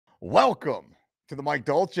Welcome to the Mike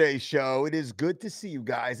Dolce Show. It is good to see you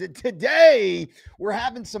guys. And today we're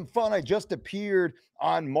having some fun. I just appeared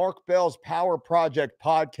on Mark Bell's Power Project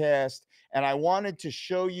podcast, and I wanted to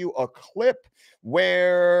show you a clip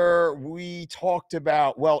where we talked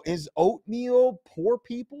about, well, is oatmeal poor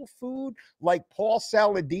people food? Like Paul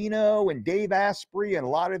Saladino and Dave Asprey and a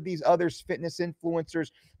lot of these other fitness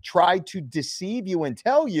influencers try to deceive you and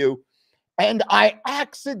tell you. And I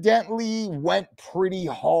accidentally went pretty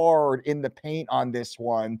hard in the paint on this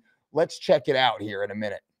one. Let's check it out here in a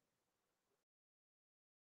minute.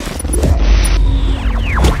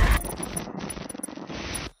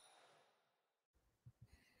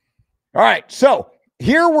 All right, so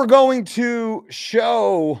here we're going to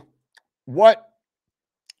show what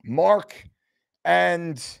Mark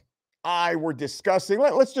and I were discussing.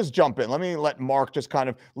 Let's just jump in. Let me let Mark just kind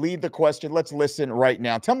of lead the question. Let's listen right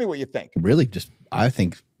now. Tell me what you think. Really just, I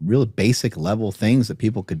think, real basic level things that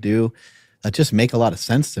people could do that just make a lot of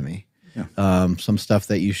sense to me. Yeah. Some stuff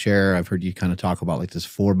that you share, I've heard you kind of talk about, like this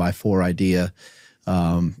 4x4 idea.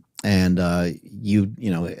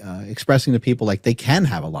 Expressing to people like they can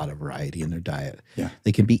have a lot of variety in their diet. Yeah.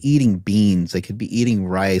 They can be eating beans, they could be eating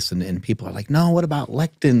rice, and people are like, no, what about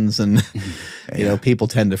lectins? And you know, people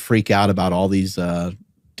tend to freak out about all these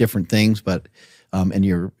different things, but and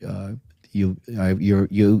you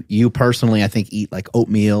personally, I think, eat like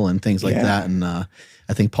oatmeal and things like that, and I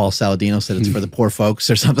think Paul Saladino said it's for the poor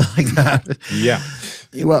folks or something like that. Yeah.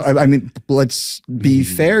 Well, I mean, let's be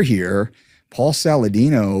fair here. Paul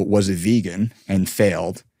Saladino was a vegan and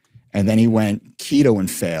failed, and then he went keto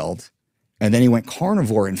and failed, and then he went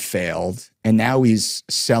carnivore and failed, and now he's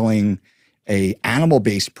selling a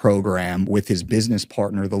animal-based program with his business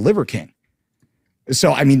partner, the Liver King.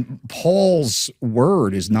 So, I mean, Paul's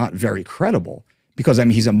word is not very credible because, I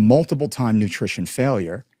mean, he's a multiple-time nutrition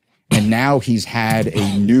failure, and now he's had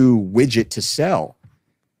a new widget to sell.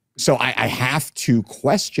 So I have to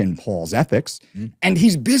question Paul's ethics. And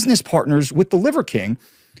he's business partners with the Liver King,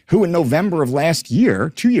 who in November of last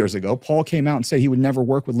year, 2 years ago, Paul came out and said he would never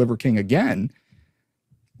work with Liver King again.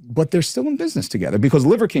 But they're still in business together because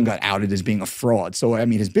Liver King got outed as being a fraud. So, I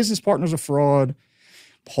mean, his business partner's a fraud.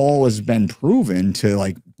 Paul has been proven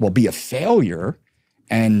to, be a failure,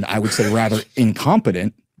 and I would say rather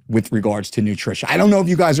incompetent with regards to nutrition. I don't know if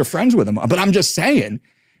you guys are friends with him, but I'm just saying,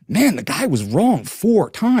 man, the guy was wrong 4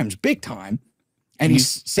 times, big time. And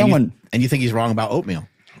he's selling. And you think he's wrong about oatmeal?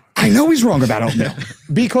 I know he's wrong about oatmeal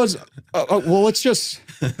because, well, let's just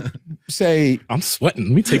say. I'm sweating.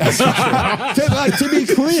 Let me take this. to be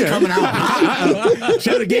clear. Coming out.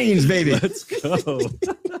 Show the gains, baby. Let's go.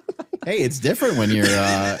 Hey, it's different when you're,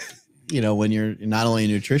 when you're not only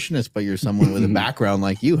a nutritionist, but you're someone with a background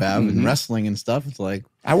like you have in wrestling and stuff. It's like,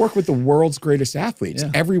 I work with the world's greatest athletes.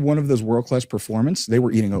 Yeah. Every one of those world-class performance, they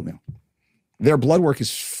were eating oatmeal. Their blood work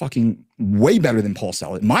is fucking way better than Paul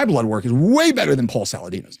Saladino. My blood work is way better than Paul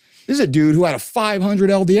Saladino's. This is a dude who had a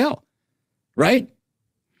 500 LDL, right?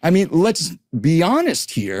 I mean, let's be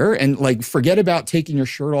honest here and forget about taking your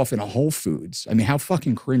shirt off in a Whole Foods. I mean, how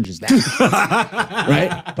fucking cringe is that?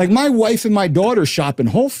 Right? Like my wife and my daughter shop in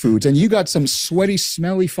Whole Foods and you got some sweaty,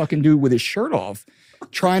 smelly fucking dude with his shirt off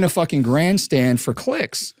trying to fucking grandstand for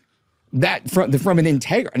clicks. That from an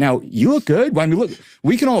integrity. Now, you look good. I mean, look,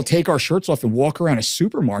 we can all take our shirts off and walk around a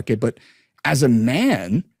supermarket, but as a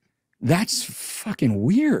man, that's fucking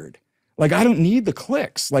weird. Like, I don't need the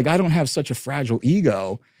clicks. Like, I don't have such a fragile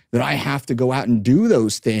ego that I have to go out and do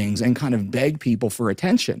those things and kind of beg people for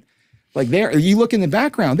attention. Like, you look in the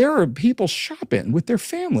background, there are people shopping with their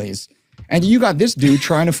families. And you got this dude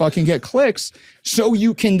trying to fucking get clicks so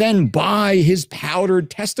you can then buy his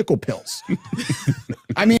powdered testicle pills.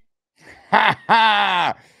 I mean.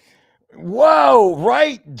 Whoa,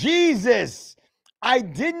 right? Jesus. I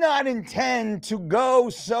did not intend to go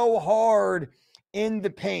so hard in the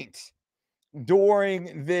paint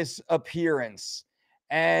during this appearance.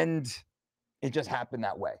 And it just happened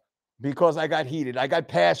that way because I got heated. I got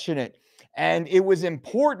passionate. And it was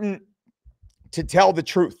important to tell the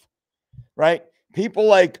truth. Right? People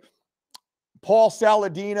like Paul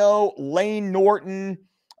Saladino, Lane Norton,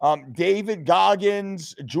 David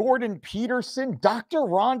Goggins, Jordan Peterson, Dr.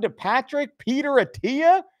 Rhonda Patrick, Peter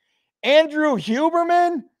Attia, Andrew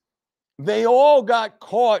Huberman, they all got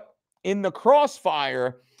caught in the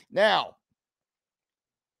crossfire. Now,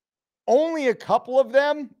 only a couple of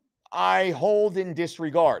them I hold in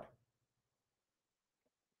disregard.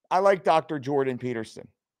 I like Dr. Jordan Peterson.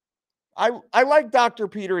 I like Dr.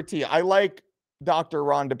 Peter Attia. I like Dr.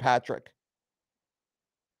 Rhonda Patrick.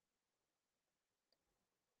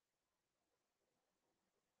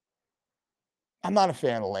 I'm not a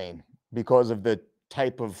fan of Lane because of the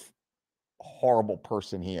type of horrible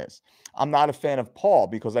person he is. I'm not a fan of Paul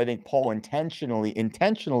because I think Paul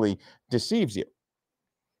intentionally deceives you.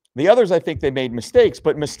 The others, I think they made mistakes,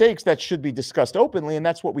 but mistakes that should be discussed openly, and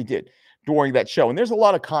that's what we did during that show. And there's a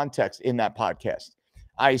lot of context in that podcast.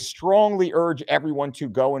 I strongly urge everyone to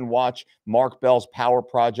go and watch Mark Bell's Power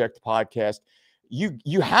Project podcast.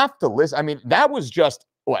 You have to listen. I mean, that was just,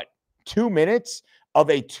 what, 2 minutes of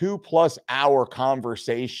a 2+ hour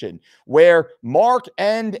conversation where Mark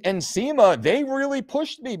and Nsima, they really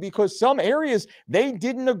pushed me because some areas they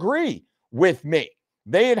didn't agree with me.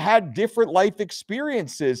 They had different life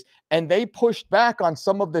experiences and they pushed back on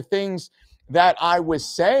some of the things that I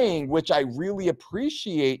was saying, which I really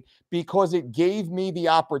appreciate because it gave me the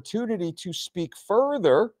opportunity to speak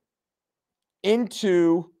further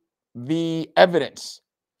into the evidence.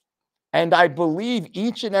 And I believe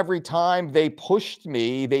each and every time they pushed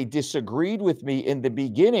me, they disagreed with me in the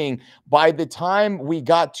beginning. By the time we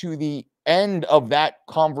got to the end of that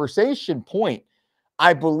conversation point,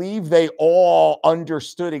 I believe they all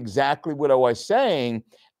understood exactly what I was saying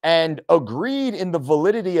and agreed in the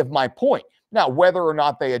validity of my point. Now, whether or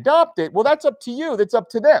not they adopt it, well, that's up to you. That's up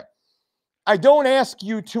to them. I don't ask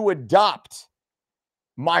you to adopt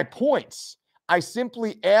my points. I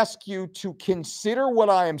simply ask you to consider what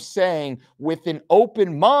I am saying with an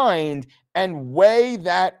open mind and weigh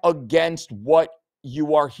that against what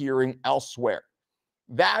you are hearing elsewhere.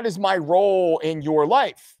 That is my role in your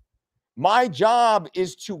life. My job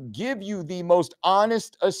is to give you the most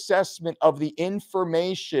honest assessment of the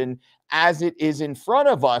information as it is in front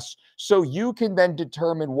of us, so you can then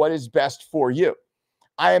determine what is best for you.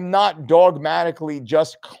 I am not dogmatically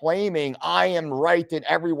just claiming I am right and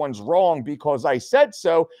everyone's wrong because I said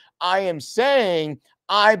so. I am saying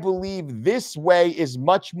I believe this way is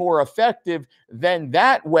much more effective than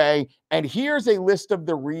that way. And here's a list of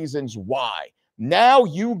the reasons why. Now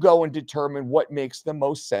you go and determine what makes the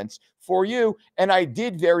most sense for you. And I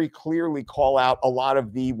did very clearly call out a lot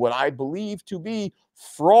of the, what I believe to be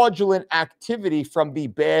fraudulent activity from the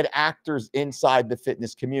bad actors inside the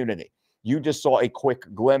fitness community. You just saw a quick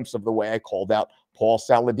glimpse of the way I called out Paul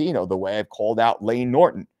Saladino, the way I've called out Lane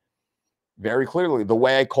Norton. Very clearly, the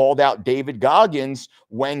way I called out David Goggins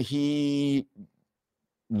when he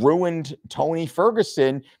ruined Tony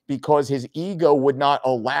Ferguson because his ego would not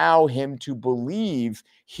allow him to believe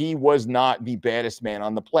he was not the baddest man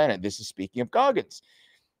on the planet. This is speaking of Goggins.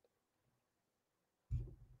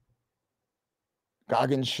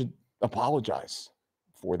 Goggins should apologize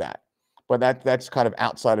for that. But that's kind of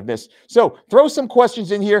outside of this. So throw some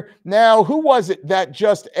questions in here. Now, who was it that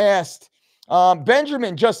just asked?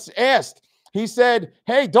 Benjamin just asked. He said,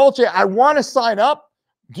 hey, Dolce, I want to sign up.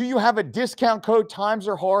 Do you have a discount code? Times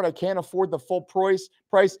are hard. I can't afford the full price.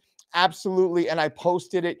 Absolutely. And I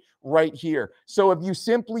posted it right here. So if you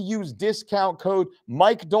simply use discount code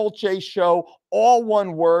Mike Dolce Show, all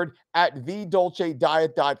one word, at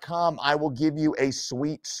thedolcediet.com, I will give you a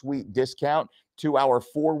sweet, sweet discount to our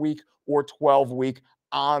 4-week or 12-week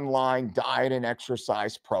online diet and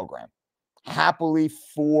exercise program. Happily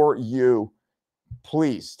for you.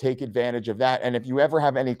 Please take advantage of that. And if you ever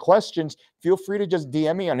have any questions, feel free to just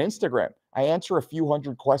DM me on Instagram. I answer a few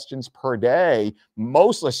hundred questions per day,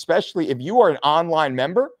 most especially if you are an online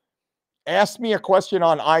member. Ask me a question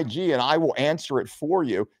on IG and I will answer it for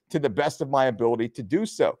you to the best of my ability to do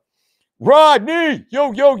so. Rodney, yo,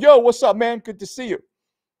 what's up, man? Good to see you.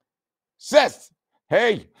 Seth,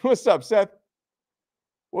 hey, what's up, Seth?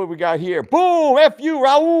 What do we got here? Boom, F you,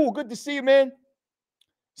 Raul. Good to see you, man.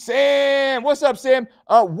 Sam, what's up, Sam?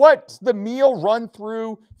 What's the meal run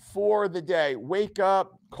through for the day? Wake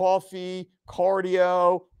up, coffee,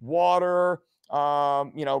 cardio, water.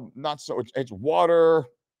 Not so. It's water,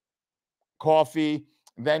 coffee,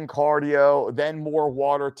 then cardio, then more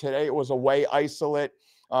water. Today it was a whey isolate.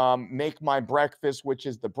 Make my breakfast, which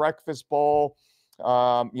is the breakfast bowl.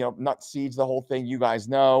 Nut seeds, the whole thing. You guys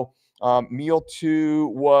know. Meal 2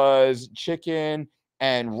 was chicken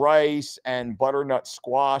and rice and butternut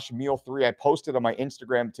squash. Meal 3, I posted on my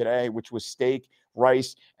Instagram today, which was steak,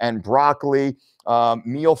 rice, and broccoli.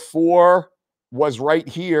 Meal 4 was right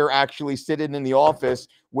here, actually sitting in the office,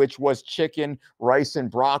 which was chicken, rice, and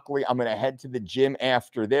broccoli. I'm going to head to the gym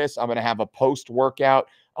after this. I'm going to have a post-workout.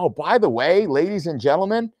 Oh, by the way, ladies and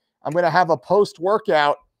gentlemen, I'm going to have a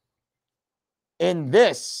post-workout in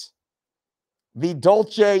this, the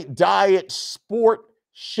Dolce Diet Sport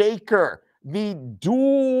Shaker, the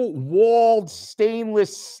dual-walled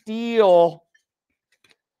stainless steel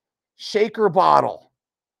shaker bottle.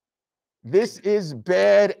 This is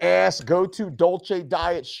badass. Go to Dolce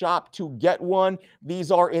Diet shop to get one. These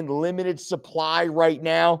are in limited supply right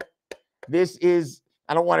now. This is,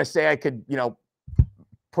 I don't want to say I could,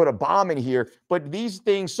 put a bomb in here, but these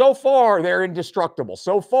things, so far, they're indestructible.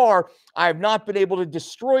 So far, I have not been able to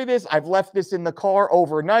destroy this. I've left this in the car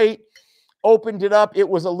overnight, opened it up. It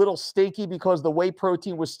was a little stinky because the whey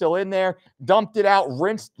protein was still in there. Dumped it out,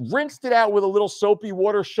 rinsed it out with a little soapy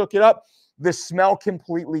water, shook it up. The smell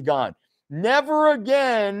completely gone. Never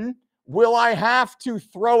again will I have to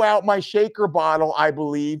throw out my shaker bottle, I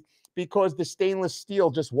believe, because the stainless steel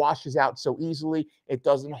just washes out so easily. It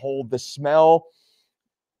doesn't hold the smell.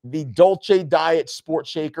 The Dolce Diet Sport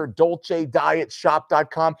Shaker,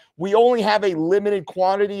 dolcedietshop.com. We only have a limited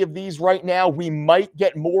quantity of these right now. We might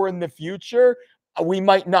get more in the future. We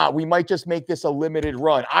might not. We might just make this a limited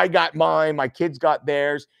run. I got mine. My kids got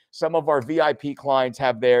theirs. Some of our VIP clients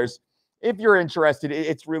have theirs. If you're interested,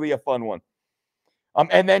 it's really a fun one.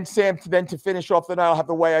 And then Sam, to finish off the night, I'll have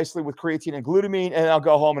the whey isolate with creatine and glutamine, and I'll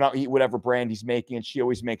go home and I'll eat whatever Brandy's making. And she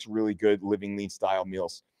always makes really good living lean style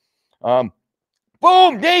meals.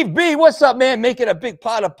 Boom, Dave B. What's up, man? Making a big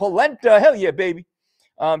pot of polenta. Hell yeah, baby.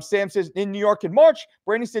 Sam says, in New York in March,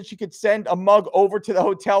 Brandy said she could send a mug over to the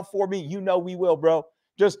hotel for me. You know we will, bro.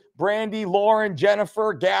 Just Brandy, Lauren,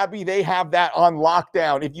 Jennifer, Gabby, they have that on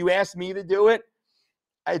lockdown. If you ask me to do it,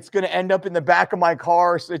 it's going to end up in the back of my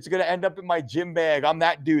car. So it's going to end up in my gym bag. I'm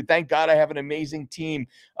that dude. Thank God I have an amazing team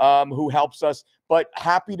who helps us. But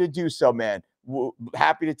happy to do so, man.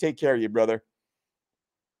 Happy to take care of you, brother.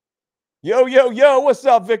 Yo, what's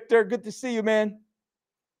up, Victor? Good to see you, man.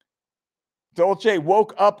 Dolce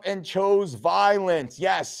woke up and chose violence.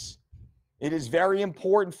 Yes, it is very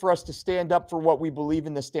important for us to stand up for what we believe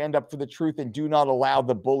in, to stand up for the truth, and do not allow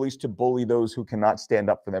the bullies to bully those who cannot stand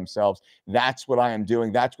up for themselves. That's what I am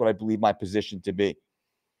doing. That's what I believe my position to be.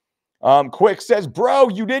 Quick says, bro,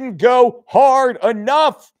 you didn't go hard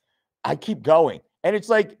enough. I keep going. And it's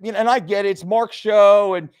like, and I get it. It's Mark's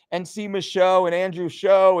show and Seema's show and Andrew's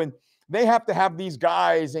show, and they have to have these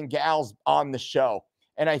guys and gals on the show.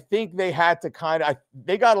 And I think they had to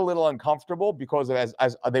they got a little uncomfortable because of as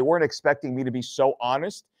they weren't expecting me to be so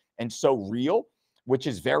honest and so real, which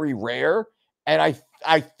is very rare. And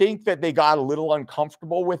I think that they got a little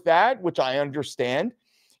uncomfortable with that, which I understand.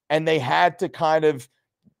 And they had to kind of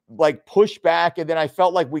like push back. And then I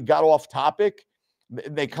felt like we got off topic.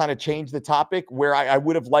 They kind of changed the topic where I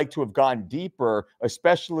would have liked to have gone deeper,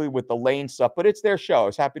 especially with the lane stuff, but it's their show. I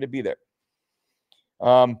was happy to be there.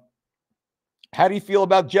 How do you feel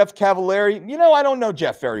about Jeff Cavallari? I don't know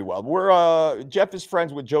Jeff very well. Jeff is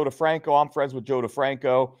friends with Joe DeFranco. I'm friends with Joe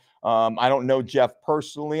DeFranco. I don't know Jeff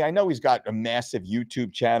personally. I know he's got a massive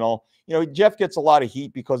YouTube channel. Jeff gets a lot of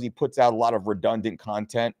heat because he puts out a lot of redundant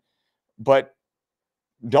content, but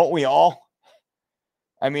don't we all?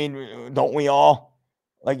 I mean, don't we all?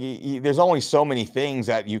 Like, there's only so many things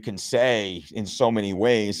that you can say in so many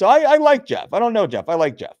ways. So I like Jeff. I don't know Jeff. I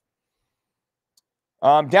like Jeff.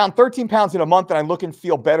 Down 13 pounds in a month, and I look and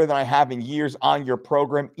feel better than I have in years on your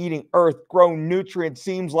program. Eating earth-grown nutrients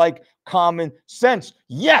seems like common sense.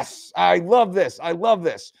 Yes, I love this. I love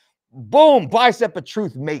this. Boom, Bicep of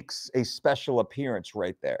Truth makes a special appearance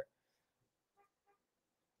right there.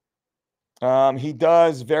 He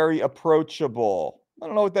does, very approachable. I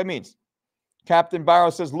don't know what that means. Captain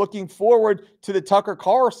Barrow says, looking forward to the Tucker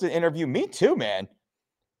Carlson interview. Me too, man.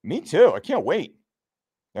 Me too. I can't wait.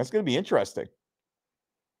 That's going to be interesting.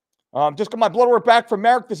 Just got my blood work back from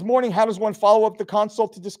Merrick this morning. How does one follow up the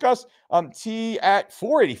consult to discuss? T at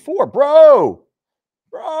 484. Bro.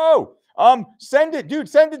 Send it, dude.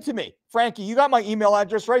 Send it to me. Frankie, you got my email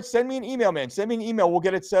address, right? Send me an email, man. Send me an email. We'll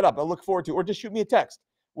get it set up. I look forward to it. Or just shoot me a text.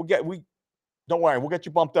 Don't worry. We'll get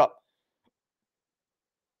you bumped up.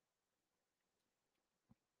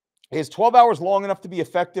 Is 12 hours long enough to be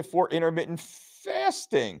effective for intermittent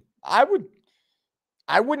fasting? I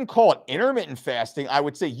wouldn't call it intermittent fasting. I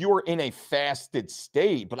would say you're in a fasted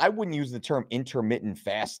state, but I wouldn't use the term intermittent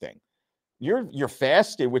fasting. You're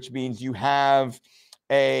fasted, which means you have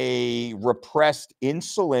a repressed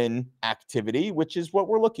insulin activity, which is what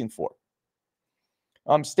we're looking for.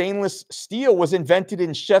 Stainless steel was invented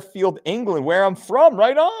in Sheffield, England, where I'm from.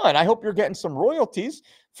 Right on. I hope you're getting some royalties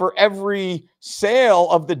for every sale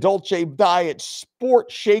of the Dolce Diet Sport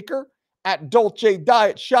Shaker at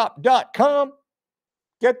dolcedietshop.com.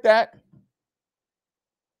 Get that.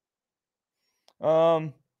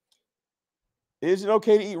 Is it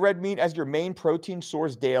okay to eat red meat as your main protein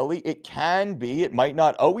source daily? It can be. It might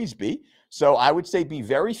not always be. So I would say be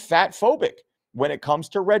very fat phobic when it comes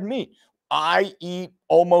to red meat. I eat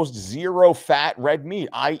almost zero fat red meat.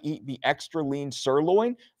 I eat the extra lean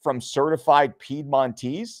sirloin from Certified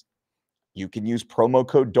Piedmontese. You can use promo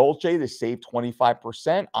code Dolce to save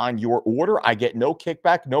 25% on your order. I get no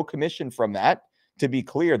kickback, no commission from that. To be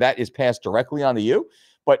clear, that is passed directly on to you.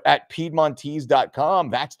 But at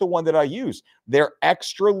Piedmontese.com, that's the one that I use. Their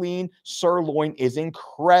extra lean sirloin is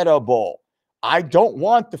incredible. I don't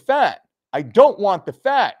want the fat. I don't want the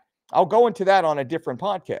fat. I'll go into that on a different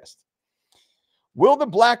podcast. Will the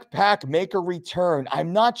Black Pack make a return?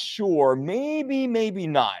 I'm not sure. Maybe, maybe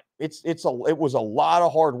not. It was a lot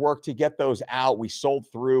of hard work to get those out. We sold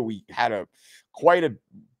through. We had quite a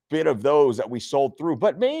bit of those that we sold through,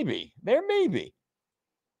 but maybe. There may be.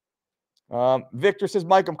 Victor says,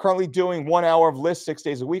 Mike, I'm currently doing 1 hour of lists 6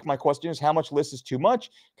 days a week. My question is, how much list is too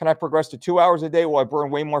much? Can I progress to 2 hours a day? Will I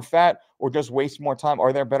burn way more fat or just waste more time?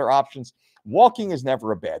 Are there better options? Walking is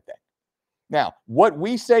never a bad thing. Now, what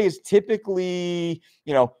we say is typically,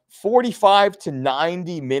 45 to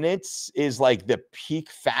 90 minutes is like the peak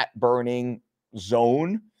fat burning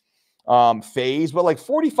zone phase, but like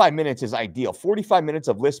 45 minutes is ideal. 45 minutes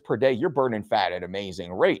of list per day, you're burning fat at an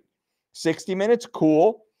amazing rate. 60 minutes,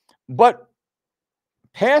 cool. But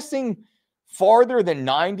passing farther than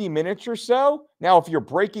 90 minutes or so, now if you're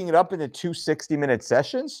breaking it up into 2 60-minute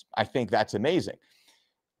sessions, I think that's amazing.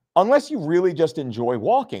 Unless you really just enjoy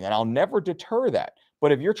walking, and I'll never deter that.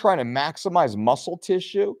 But if you're trying to maximize muscle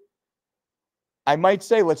tissue, I might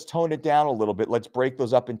say let's tone it down a little bit. Let's break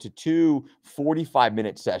those up into 2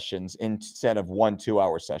 45-minute sessions instead of 1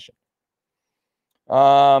 2-hour session.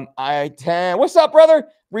 What's up, brother?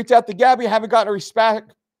 Reach out to Gabby. I haven't gotten a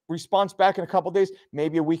response back in a couple of days.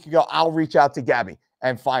 Maybe a week ago. I'll reach out to Gabby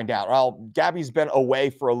and find out. Gabby's been away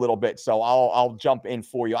for a little bit, so I'll jump in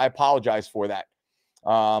for you. I apologize for that.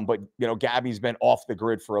 But Gabby's been off the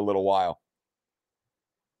grid for a little while.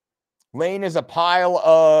 Lane is a pile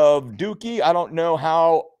of dookie. I don't know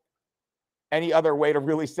how any other way to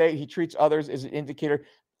really say it. He treats others as an indicator.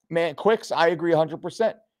 Man, Quicks, I agree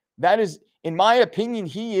 100%. That is, in my opinion,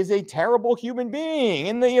 he is a terrible human being.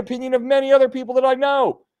 In the opinion of many other people that I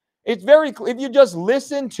know, it's very clear. If you just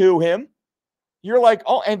listen to him, you're like,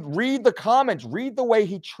 oh, and read the comments, read the way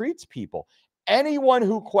he treats people. Anyone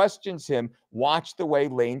who questions him, watch the way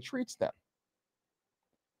Lane treats them.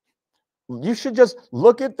 You should just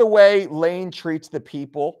look at the way Lane treats the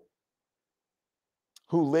people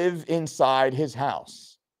who live inside his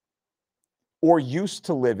house or used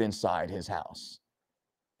to live inside his house.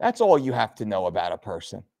 That's all you have to know about a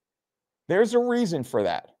person. There's a reason for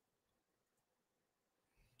that.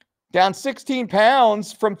 Down 16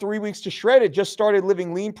 pounds from 3 weeks to shredded, just started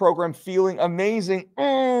living lean program, feeling amazing.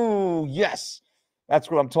 Oh, yes. That's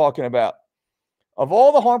what I'm talking about. Of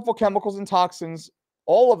all the harmful chemicals and toxins,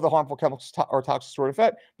 all of the harmful chemicals are toxic stored in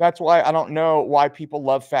fat. That's why I don't know why people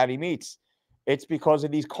love fatty meats. It's because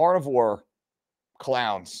of these carnivore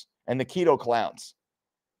clowns and the keto clowns.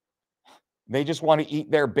 They just want to eat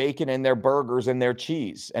their bacon and their burgers and their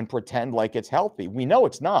cheese and pretend like it's healthy. We know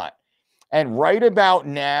it's not. And right about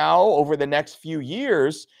now, over the next few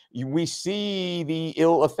years, we see the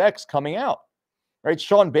ill effects coming out. Right?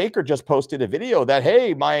 Sean Baker just posted a video that,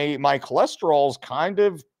 hey, my cholesterol's kind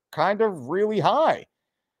of really high.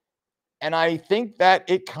 And I think that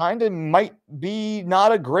it kind of might be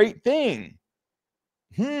not a great thing.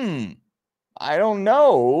 I don't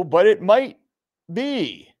know, but it might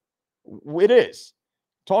be. It is.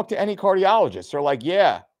 Talk to any cardiologist. They're like,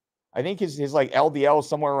 yeah, I think his like LDL is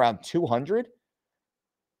somewhere around 200.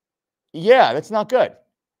 Yeah, that's not good.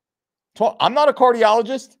 I'm not a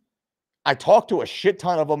cardiologist. I talk to a shit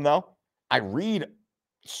ton of them, though. I read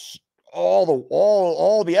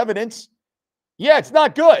all the evidence. Yeah, it's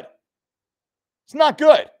not good. It's not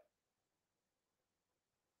good.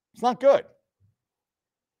 It's not good.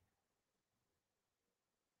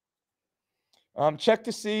 Check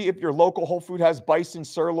to see if your local Whole Food has bison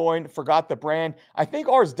sirloin. Forgot the brand. I think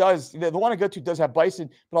ours does. The one I go to does have bison,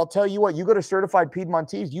 but I'll tell you what, you go to Certified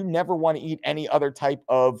Piedmontese, you never want to eat any other type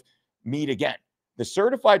of meat again. The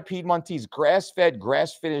Certified Piedmontese grass-fed,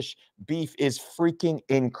 grass-finished beef is freaking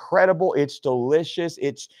incredible. It's delicious.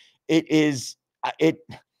 It's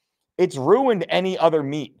ruined any other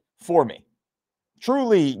meat for me.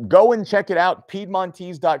 Truly, go and check it out,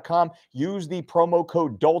 Piedmontese.com. Use the promo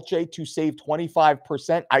code Dolce to save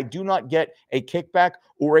 25%. I do not get a kickback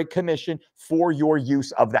or a commission for your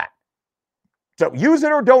use of that. So use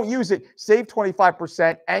it or don't use it. Save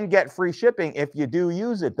 25% and get free shipping if you do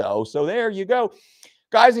use it, though. So there you go.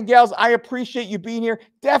 Guys and gals, I appreciate you being here.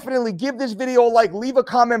 Definitely give this video a like, leave a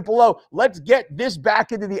comment below. Let's get this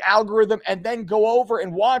back into the algorithm and then go over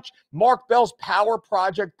and watch Mark Bell's Power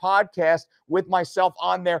Project podcast with myself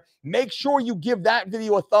on there. Make sure you give that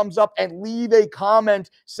video a thumbs up and leave a comment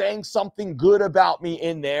saying something good about me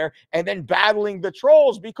in there, and then battling the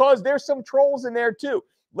trolls, because there's some trolls in there too.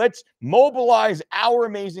 Let's mobilize our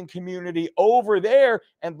amazing community over there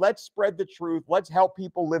and let's spread the truth. Let's help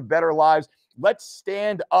people live better lives. Let's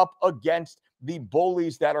stand up against the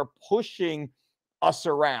bullies that are pushing us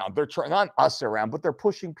around. They're not us around, but they're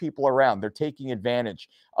pushing people around. They're taking advantage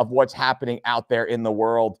of what's happening out there in the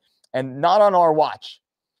world, and not on our watch,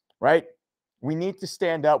 right? We need to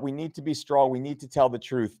stand up. We need to be strong. We need to tell the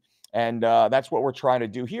truth. And that's what we're trying to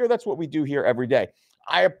do here. That's what we do here every day.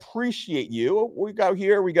 I appreciate you. We got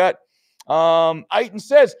Aiton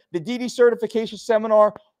says the DD certification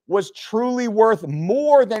seminar was truly worth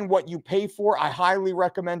more than what you pay for. I highly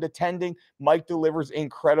recommend attending. Mike delivers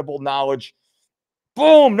incredible knowledge.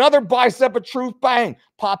 Boom, another bicep of truth, bang,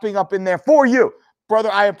 popping up in there for you.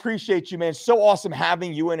 Brother, I appreciate you, man. So awesome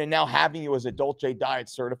having you in and now having you as a Dolce Diet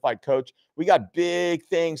certified coach. We got big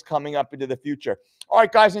things coming up into the future. All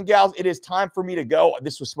right, guys and gals, it is time for me to go.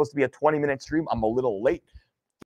 This was supposed to be a 20-minute stream. I'm a little late.